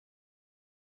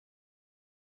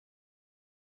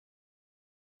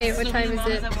Hey, what time is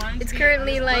it? It's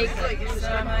currently like...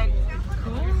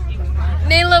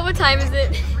 Nayla, what time is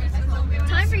it?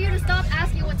 Time for you to stop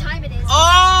asking what time it is.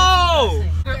 Oh!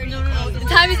 The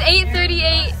time is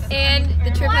 8:38 and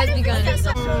the trip has begun.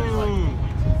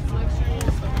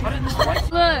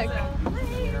 Look!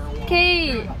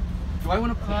 Kate! Do I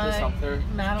want to put this up there?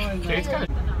 Madeline. Kate's got it.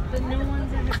 But no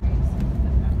one's ever...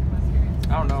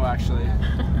 I don't know actually.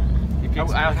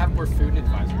 I have more food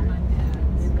advisory.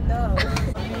 No.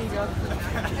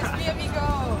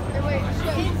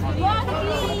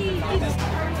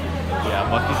 Yeah,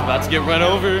 Bucky's about to get run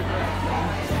over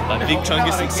by Big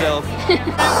Chungus himself.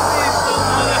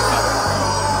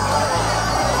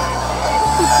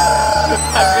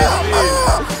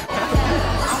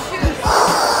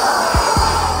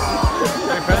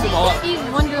 He's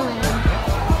Wonderland.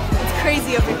 It's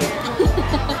crazy over here.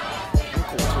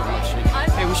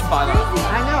 Hey, we should buy that.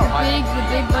 I know. The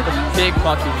big Bucky. Big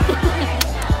Bucky.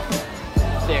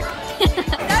 Thick.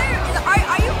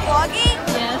 Are you vlogging?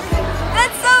 Yes.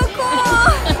 That's so cool.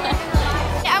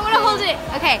 I want to hold it.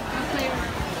 Okay.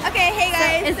 Okay, hey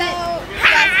guys.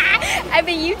 I'm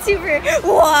a YouTuber.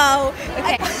 Whoa.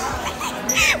 Okay.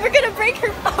 We're gonna break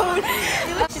her phone.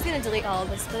 She's gonna delete all of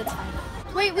this, but it's fine.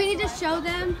 Wait, we need to show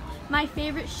them my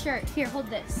favorite shirt. Here, hold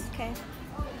this. Okay.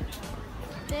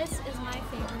 This is my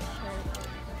favorite shirt.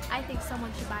 I think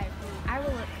someone should buy it for me. I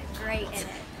will look great in it.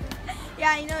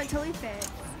 Yeah, you know it totally fits.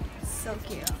 It's so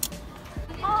cute.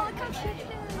 Oh, look how cute it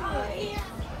is.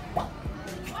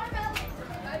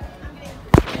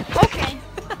 Okay.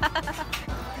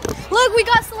 Look, we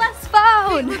got Celeste's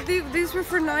phone. These were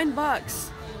for $9.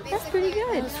 That's pretty good.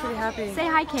 I was pretty happy. Say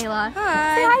hi, Kayla.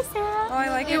 Hi. Say hi, Sarah. Oh, I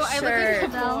like your shirt.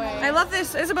 I love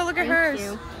this. Isabel, look at hers.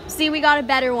 You. See, we got a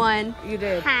better one. You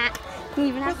did. Ha. You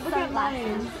even have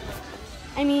sunglasses.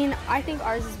 I mean, I think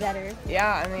ours is better.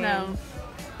 Yeah, I mean. No.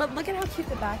 But look at how cute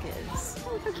the back is.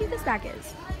 Oh, look how cute this back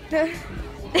is.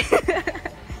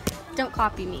 Don't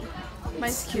copy me.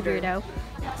 Mine's cuter. Weirdo.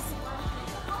 Yes.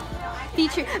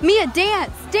 Feature. Mia,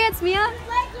 dance. Dance, Mia.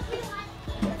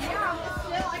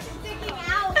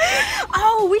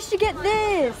 Oh, we should get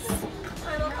this.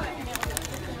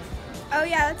 Oh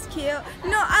yeah, that's cute.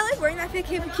 No, I like wearing that fake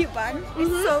cute bun.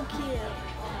 It's so cute.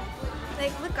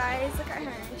 Like, look guys, look at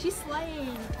her. She's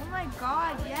slaying. Oh my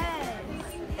god, yes.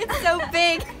 It's so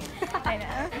big. I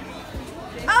know.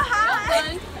 Oh,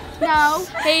 hi. No.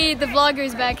 Hey, the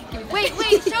vlogger's back. Wait,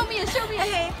 show me.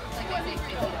 Okay.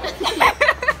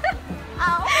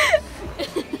 Ow.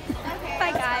 Okay.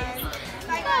 Bye guys.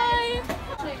 Bye.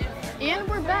 And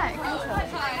we're back.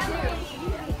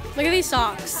 Look at these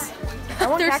socks. I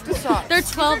want cactus socks. They're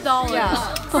 $12.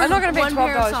 Yeah. I'm not gonna pay $12 One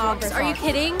pair of for one pair socks. of Are you socks.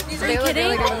 kidding? Are They you look kidding?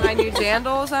 really good with my new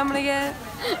jandals I'm gonna get.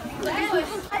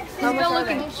 They're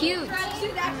looking cute.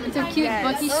 It's a cute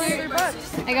Bucky shirt.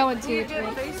 I got one too.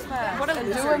 What am I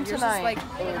doing tonight?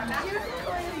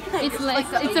 It's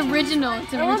original.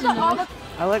 It's original.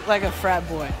 I look like a frat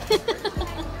boy.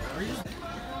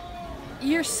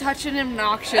 You're such an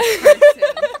obnoxious person.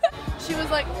 She was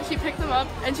like, she picked them up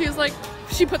and she was like,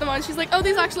 she put them on. She's like, oh,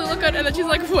 these actually look good. And then she's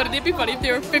like, wouldn't it be funny if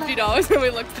they were $50? And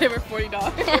we looked, they were $40.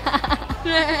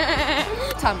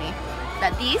 Tell me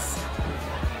that these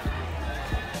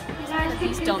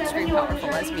don't scream powerful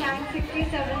lesbian. Thank you.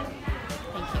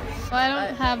 Well, I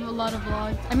don't have a lot of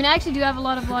vlogs. I mean, I actually do have a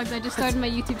lot of vlogs. I just started my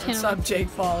YouTube channel. What's up, Jake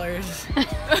Fallers?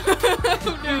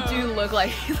 You do look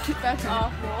like That's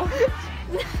awful.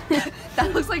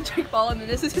 that looks like Jake Paul, and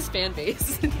this is his fan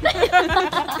base. If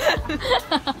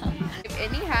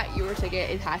any hat you were to get,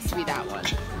 it has to be that one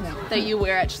that you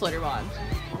wear at Schlitterbahn.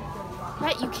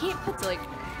 Right? You can't put like.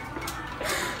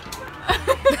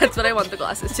 That's what I want the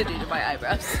glasses to do to my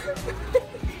eyebrows.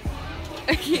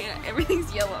 I can't.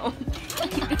 Everything's yellow.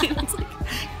 It's like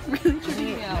really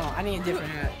tripping me out. No, I need a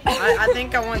different hat. I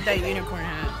think I want that unicorn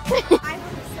hat.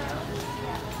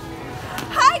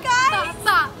 Hi guys.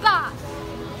 Ba.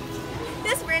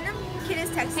 This random kid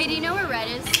is texting. Hey, do you know where Red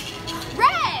is?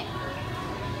 Red!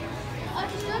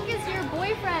 Ashok is your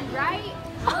boyfriend, right?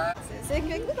 Look,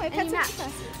 my And pets you are match.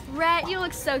 Red, you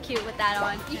look so cute with that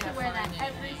on. You should wear that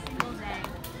every single day.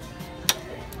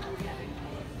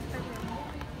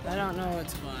 I don't know what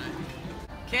to buy.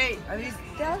 Kate, are these?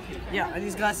 Yeah, are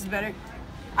these glasses better?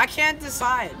 I can't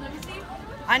decide.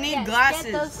 I need glasses.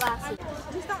 Get those glasses.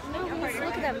 Look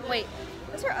at them. Wait,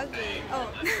 those are ugly. Oh.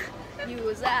 You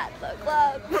was at the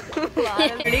club.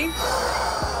 Ready?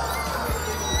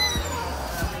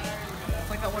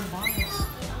 Like that one bomb.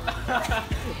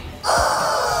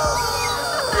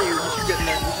 Hey, you should get in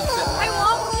there. You should sit in there. I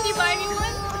won't. Can you buy me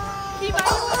one? Can you buy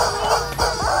me one, please?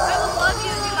 I will love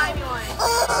you if you buy me one.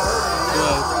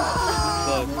 Yes.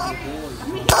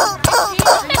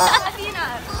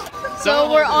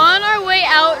 So we're on our way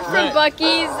out from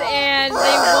Buc-ee's and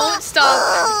they won't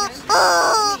stop.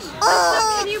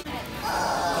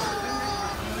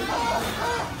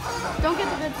 Don't get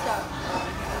the good stuff.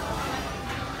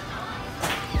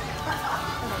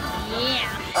 Yeah.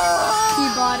 He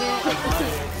bought it.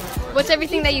 What's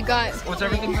everything that you got? What's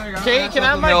everything that you got? Okay, can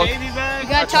I have my baby back? You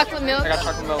got chocolate milk? I got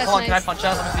chocolate milk. That's Hold on, nice. can I punch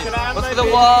out? Let me see. What's for the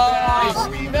wall?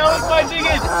 No one's punching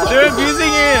it. They're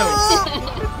abusing him.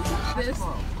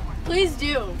 Please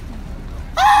do.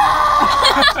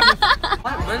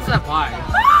 What is that pie?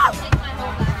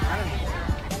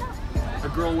 A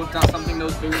girl whipped out something that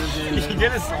was bigger than you.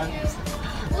 Get his son.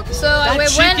 So That wait,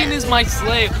 chicken is my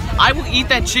slave. I will eat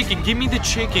that chicken. Give me the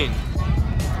chicken.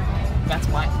 That's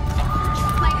mine.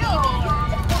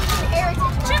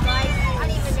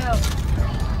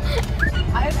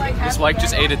 This wife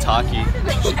just ate a Taki.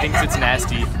 She thinks it's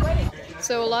nasty.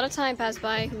 So a lot of time passed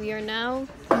by. We are now in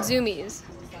Zoomies.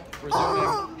 We're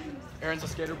zooming. Aaron's a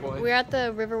skater boy. We're at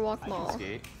the Riverwalk Mall.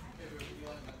 Skate.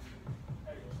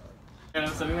 And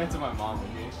I'm sending that to my mom.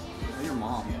 Okay? Oh, your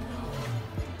mom.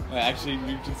 Wait, actually,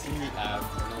 you can see me abs.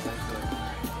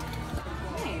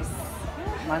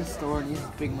 Mine's stored. He's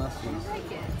big muscles.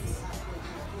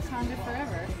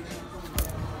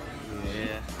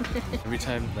 Yeah. Every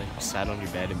time like you sat on your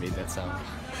bed and made that sound.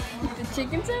 The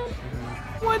chicken sound?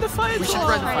 Why the fire? We should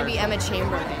ride the fire. Be Emma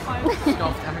Chamberlain.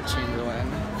 Go Emma Chamberlain.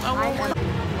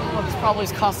 Oh, this probably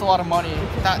cost a lot of money.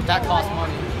 That cost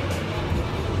money.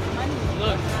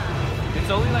 Look, it's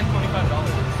only like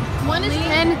 $25. One is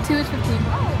 10, two is 15.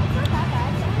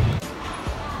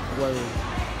 Whoa.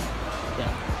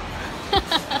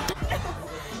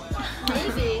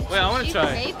 Maybe. Wait, I want to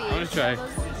try. Maybe. I want to try. I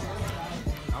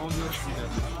want to see that.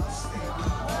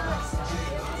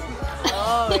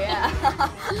 Oh yeah.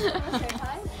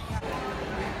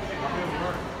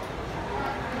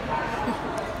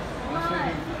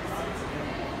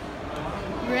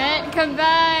 Brent, come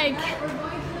back.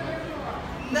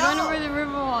 No. Run over the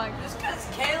Riverwalk. Just because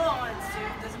Kayla wants to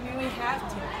doesn't mean we have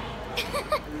to.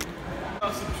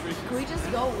 Can we just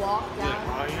go walk down?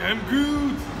 I am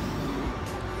Groot.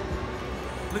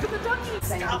 Look at the ducky.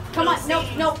 Come on, no.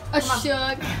 A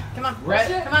shook. Come on,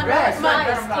 Red. come on, guys, come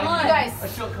on, you guys.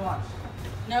 Come on.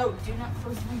 No, do not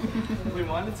close We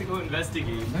wanted to go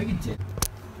investigate. No, you did.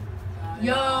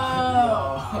 Yo,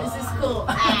 this is cool.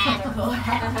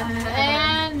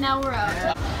 And now we're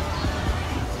out.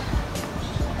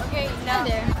 Okay, now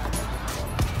There.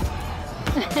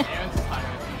 Aaron's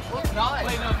tired. Well, it's not.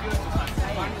 Wait, no, Felix was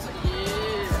tired. Mine was like, yeah.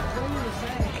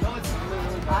 No, it's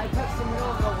literally. I touched the middle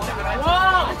of the water.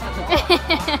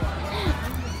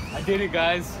 I did it,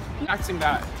 guys. Acting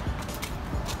that.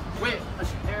 Wait,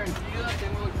 Aaron, can you do that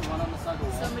thing where we can run on the side of the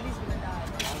wall? somebody's gonna die.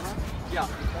 Yeah.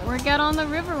 Work out on the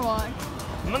Riverwalk.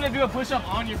 I'm gonna do a push-up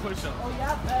on your push-up. Oh,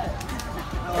 yeah, I bet.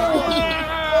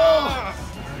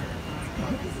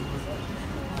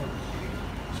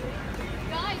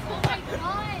 Guys, oh my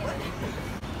god.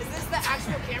 Is this the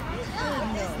actual camera?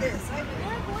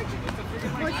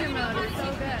 Portrait mode is so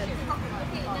good.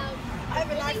 Okay, now I have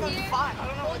an iPhone 5. I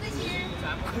don't know hold it here.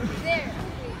 There.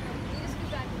 You just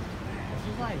scoot back.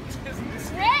 what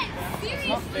Brett,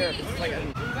 seriously. it's fair. It's like a...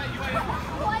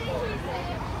 What did he say?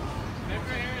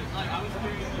 Remember, Aaron? Like, I was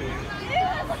doing it.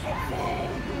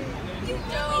 You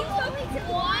took me to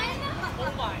one?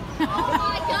 Oh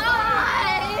my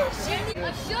gosh! A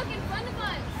shook in front of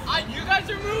us. You guys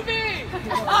are moving! What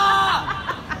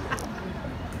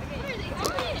are they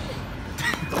doing?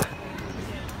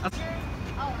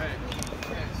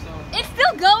 It's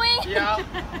still going. Yeah.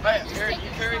 But Aaron, you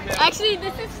carry him. Actually,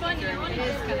 this is funny. I want to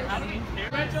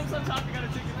Aaron jumps on top, you gotta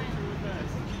take a picture real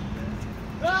fast.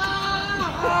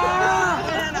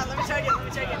 No, let me check it. Let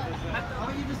me check it. How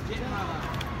about you just get in my lap?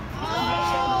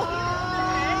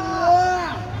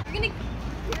 You're gonna.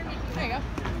 There you go.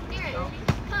 Aaron,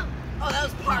 come. Oh, that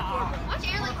was parkour. Watch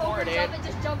Aaron like over jump and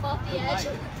just jump off the edge.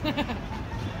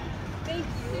 Thank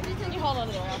you. You hold on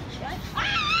to the wall.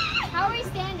 How are we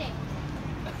standing?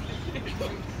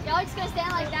 Y'all just gonna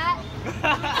stand like that?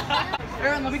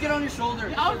 Aaron, let me get on your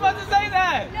shoulder. I was about to say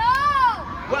that! No!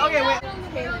 Well, okay, wait.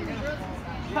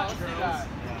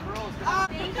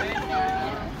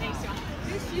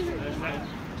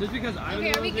 Just because I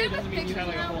Okay, are we good with pictures have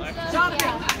like a now whole and extra. stuff?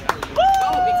 Yeah.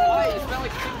 You spent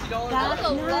like $50. That's a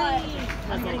lot.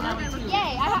 Yay, I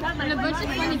have, And a bunch of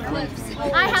funny clips. I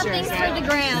have things for the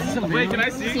gram. Wait, can I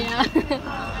see? Yeah.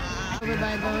 Over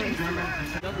by boat.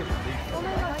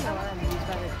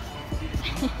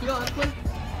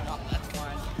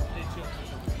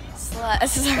 Slut.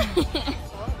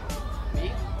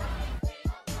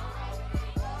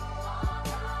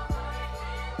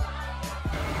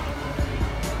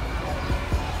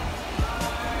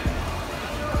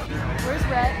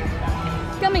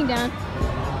 coming down.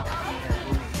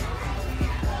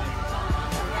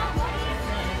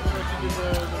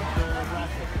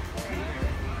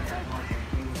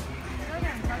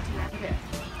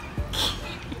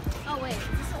 Oh wait, is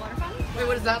this a water fountain? Wait,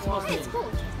 what is that supposed to It's be?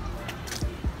 cool.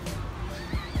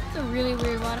 It's a really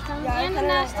weird water fountain Yeah, I and a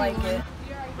kinda nasty like one. it.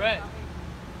 Brett.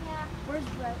 Where's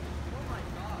Brett?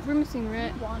 We're missing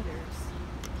Rhett.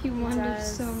 He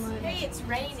wanders so much. Hey, it's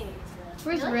raining.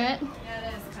 Where's Rhett? Yeah,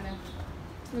 it is kind of.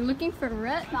 We're looking for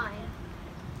Rhett. Fine.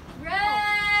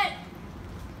 Red!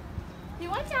 He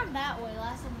went down that way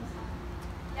last time we saw him.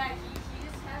 Yeah, he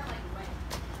just kind of like went.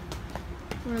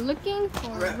 We're looking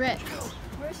for Rhett.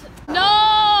 Where's it?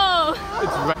 No!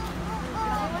 It's right.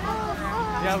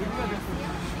 Yeah, we can go this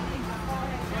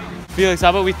way. Felix, how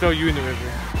about we throw you in the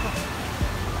river?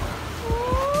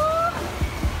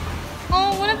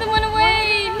 Oh, one of them went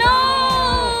away. No!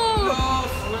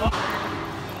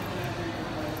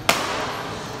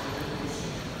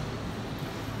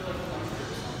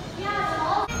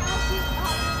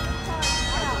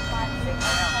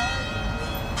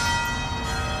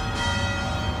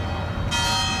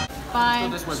 Bye.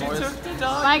 This way, boys.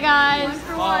 Bye, guys.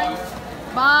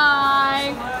 Bye.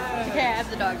 Okay, I have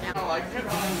the dog now.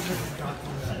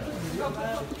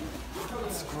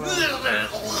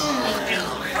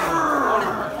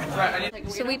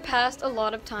 So we passed a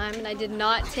lot of time and I did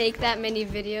not take that many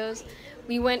videos.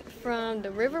 We went from the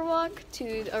Riverwalk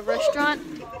to a restaurant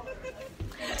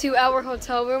to our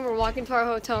hotel room. We're walking to our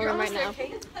hotel room right now.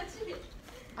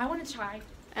 I want to try.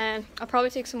 And I'll probably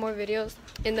take some more videos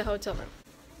in the hotel room.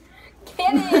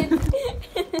 Cannon!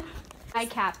 Hi,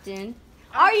 Captain.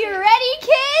 Are you ready,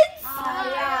 kids?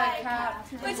 Yeah,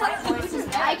 Captain. Wait,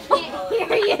 I can't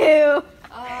hear you.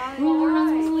 Well, we're not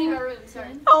supposed to leave our room, sorry.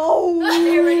 Oh!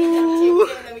 They already done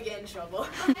it, and then we get in trouble.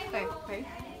 Okay.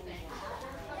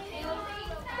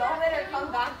 Don't let her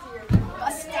come back to your room. I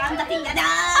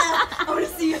want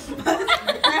to see you bust.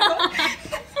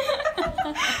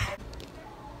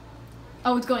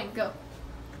 Oh, it's going. Go.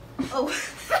 Oh,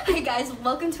 hey guys,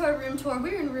 welcome to our room tour.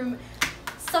 We're in room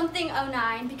something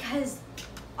 09 because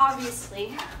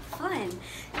obviously fun.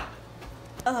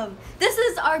 This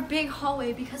is our big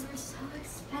hallway because we're so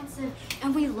expensive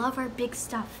and we love our big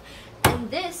stuff. And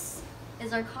this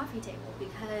is our coffee table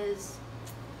because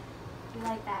we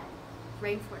like that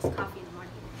rainforest coffee in the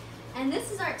morning. And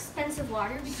this is our expensive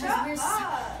water because we're so...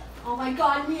 Oh my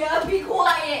god, Mia, be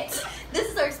quiet! This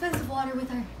is our expensive water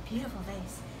with our beautiful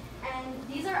vase. And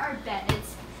these are our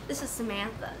beds. This is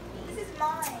Samantha. This is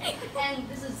mine. And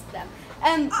this is them.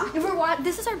 And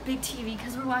this is our big TV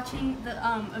because we're watching the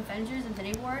Avengers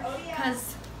Infinity War. Oh, yeah.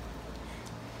 Cause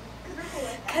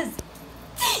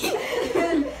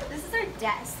this is our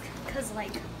desk. Cause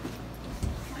like,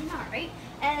 why not, right?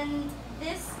 And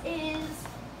this is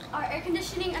our air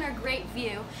conditioning and our great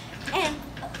view. And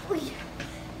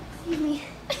excuse me.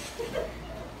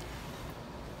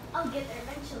 I'll get there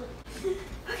eventually.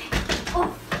 Okay.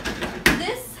 Oh,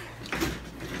 this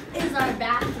is our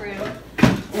bathroom.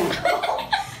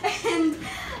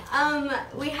 And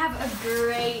we have a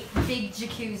great big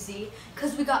jacuzzi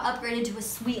because we got upgraded to a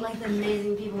suite like the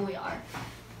amazing people we are.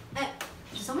 Did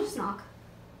someone just knock?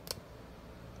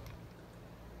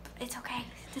 It's okay.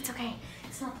 It's okay.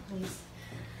 It's not the police.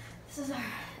 This is our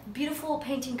beautiful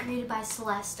painting created by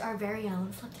Celeste, our very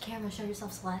own. Flip the camera, show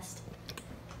yourself, Celeste.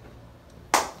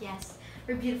 Yes,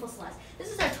 we're beautiful Celeste. This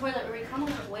is our toilet where we come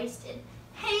home wasted.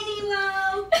 Hey,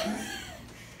 Nemo!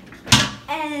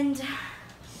 And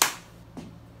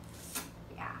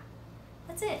yeah,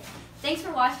 that's it. Thanks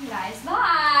for watching, guys.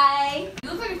 Bye! You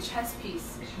look like a chess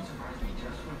piece.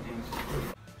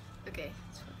 Okay,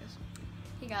 let's focus.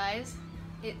 Hey guys,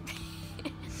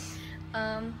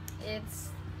 it's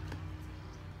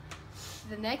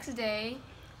the next day,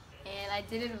 and I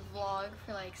did a vlog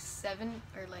for like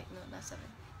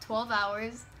 12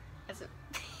 hours. That's a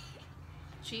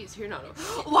Jeez, you're not.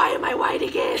 Why am I white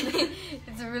again?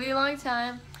 it's a really long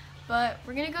time, but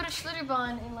we're gonna go to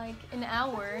Schlitterbahn in like an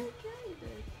hour.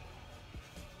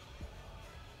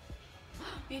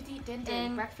 We have to eat dinner,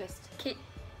 And breakfast. Kate,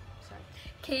 Sorry.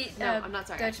 Kate, No, I'm not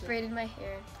sorry, Dutch actually. braided my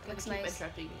hair. I'm Looks gonna keep nice.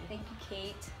 interrupting you. Thank you,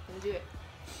 Kate. I'm gonna do it.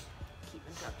 Keep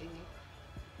interrupting you.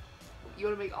 You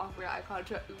wanna make awkward eye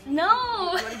contact?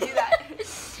 No! You wanna do that?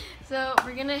 So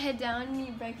we're gonna head down and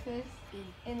eat breakfast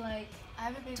in like I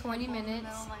have a big 20 pimple in the minutes.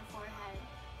 middle of my forehead.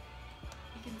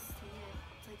 You can see it.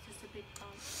 It's like just a big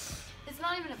bump. It's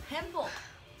not even a pimple.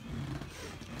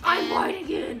 I'm And white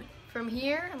again. From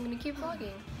here, I'm gonna keep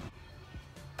vlogging.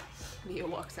 Mia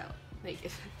walks out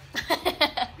naked.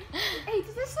 Hey,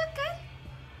 does this look good?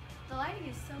 The lighting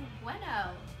is so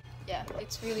bueno. Yeah,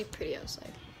 it's really pretty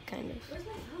outside. kind of.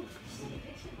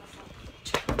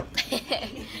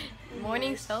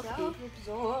 Morning selfie.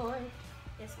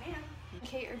 Yes, ma'am.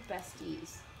 Kate are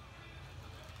besties.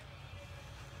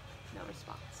 No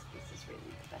response. This is really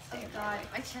the best day of my life.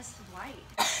 My chest is white.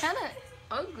 Kind of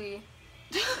ugly.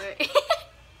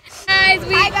 Guys,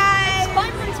 Hi guys.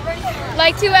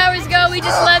 Like 2 hours ago, we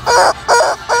just left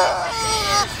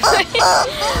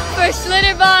for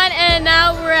schlitterbahn, and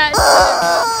now we're at.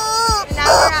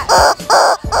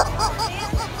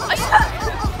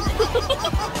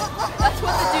 That's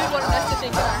what the dude wanted us to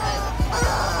think in our head.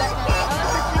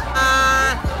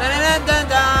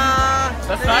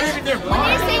 That's not even their bar.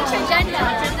 You're saying tragenda.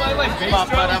 They play like bass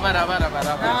drum.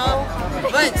 No,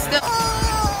 but still.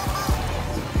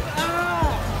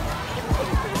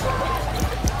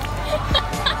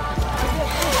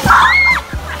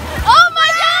 Oh my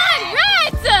God,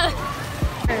 rats!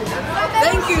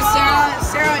 Thank you, Sarah.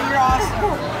 Sarah, you're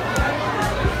awesome.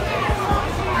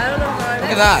 I don't know how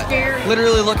Look at that.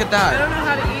 Literally look at that. I don't know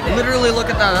how to eat it. Literally look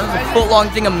at that. That's a foot-long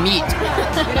thing of meat.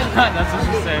 That's what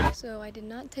she said. So I did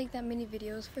not take that many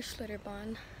videos for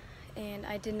schlitterbahn, and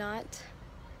I did not.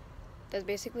 That's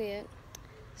basically it.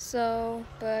 So,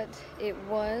 but it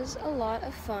was a lot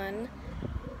of fun,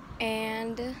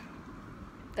 and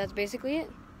that's basically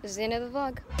it. This is the end of the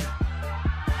vlog.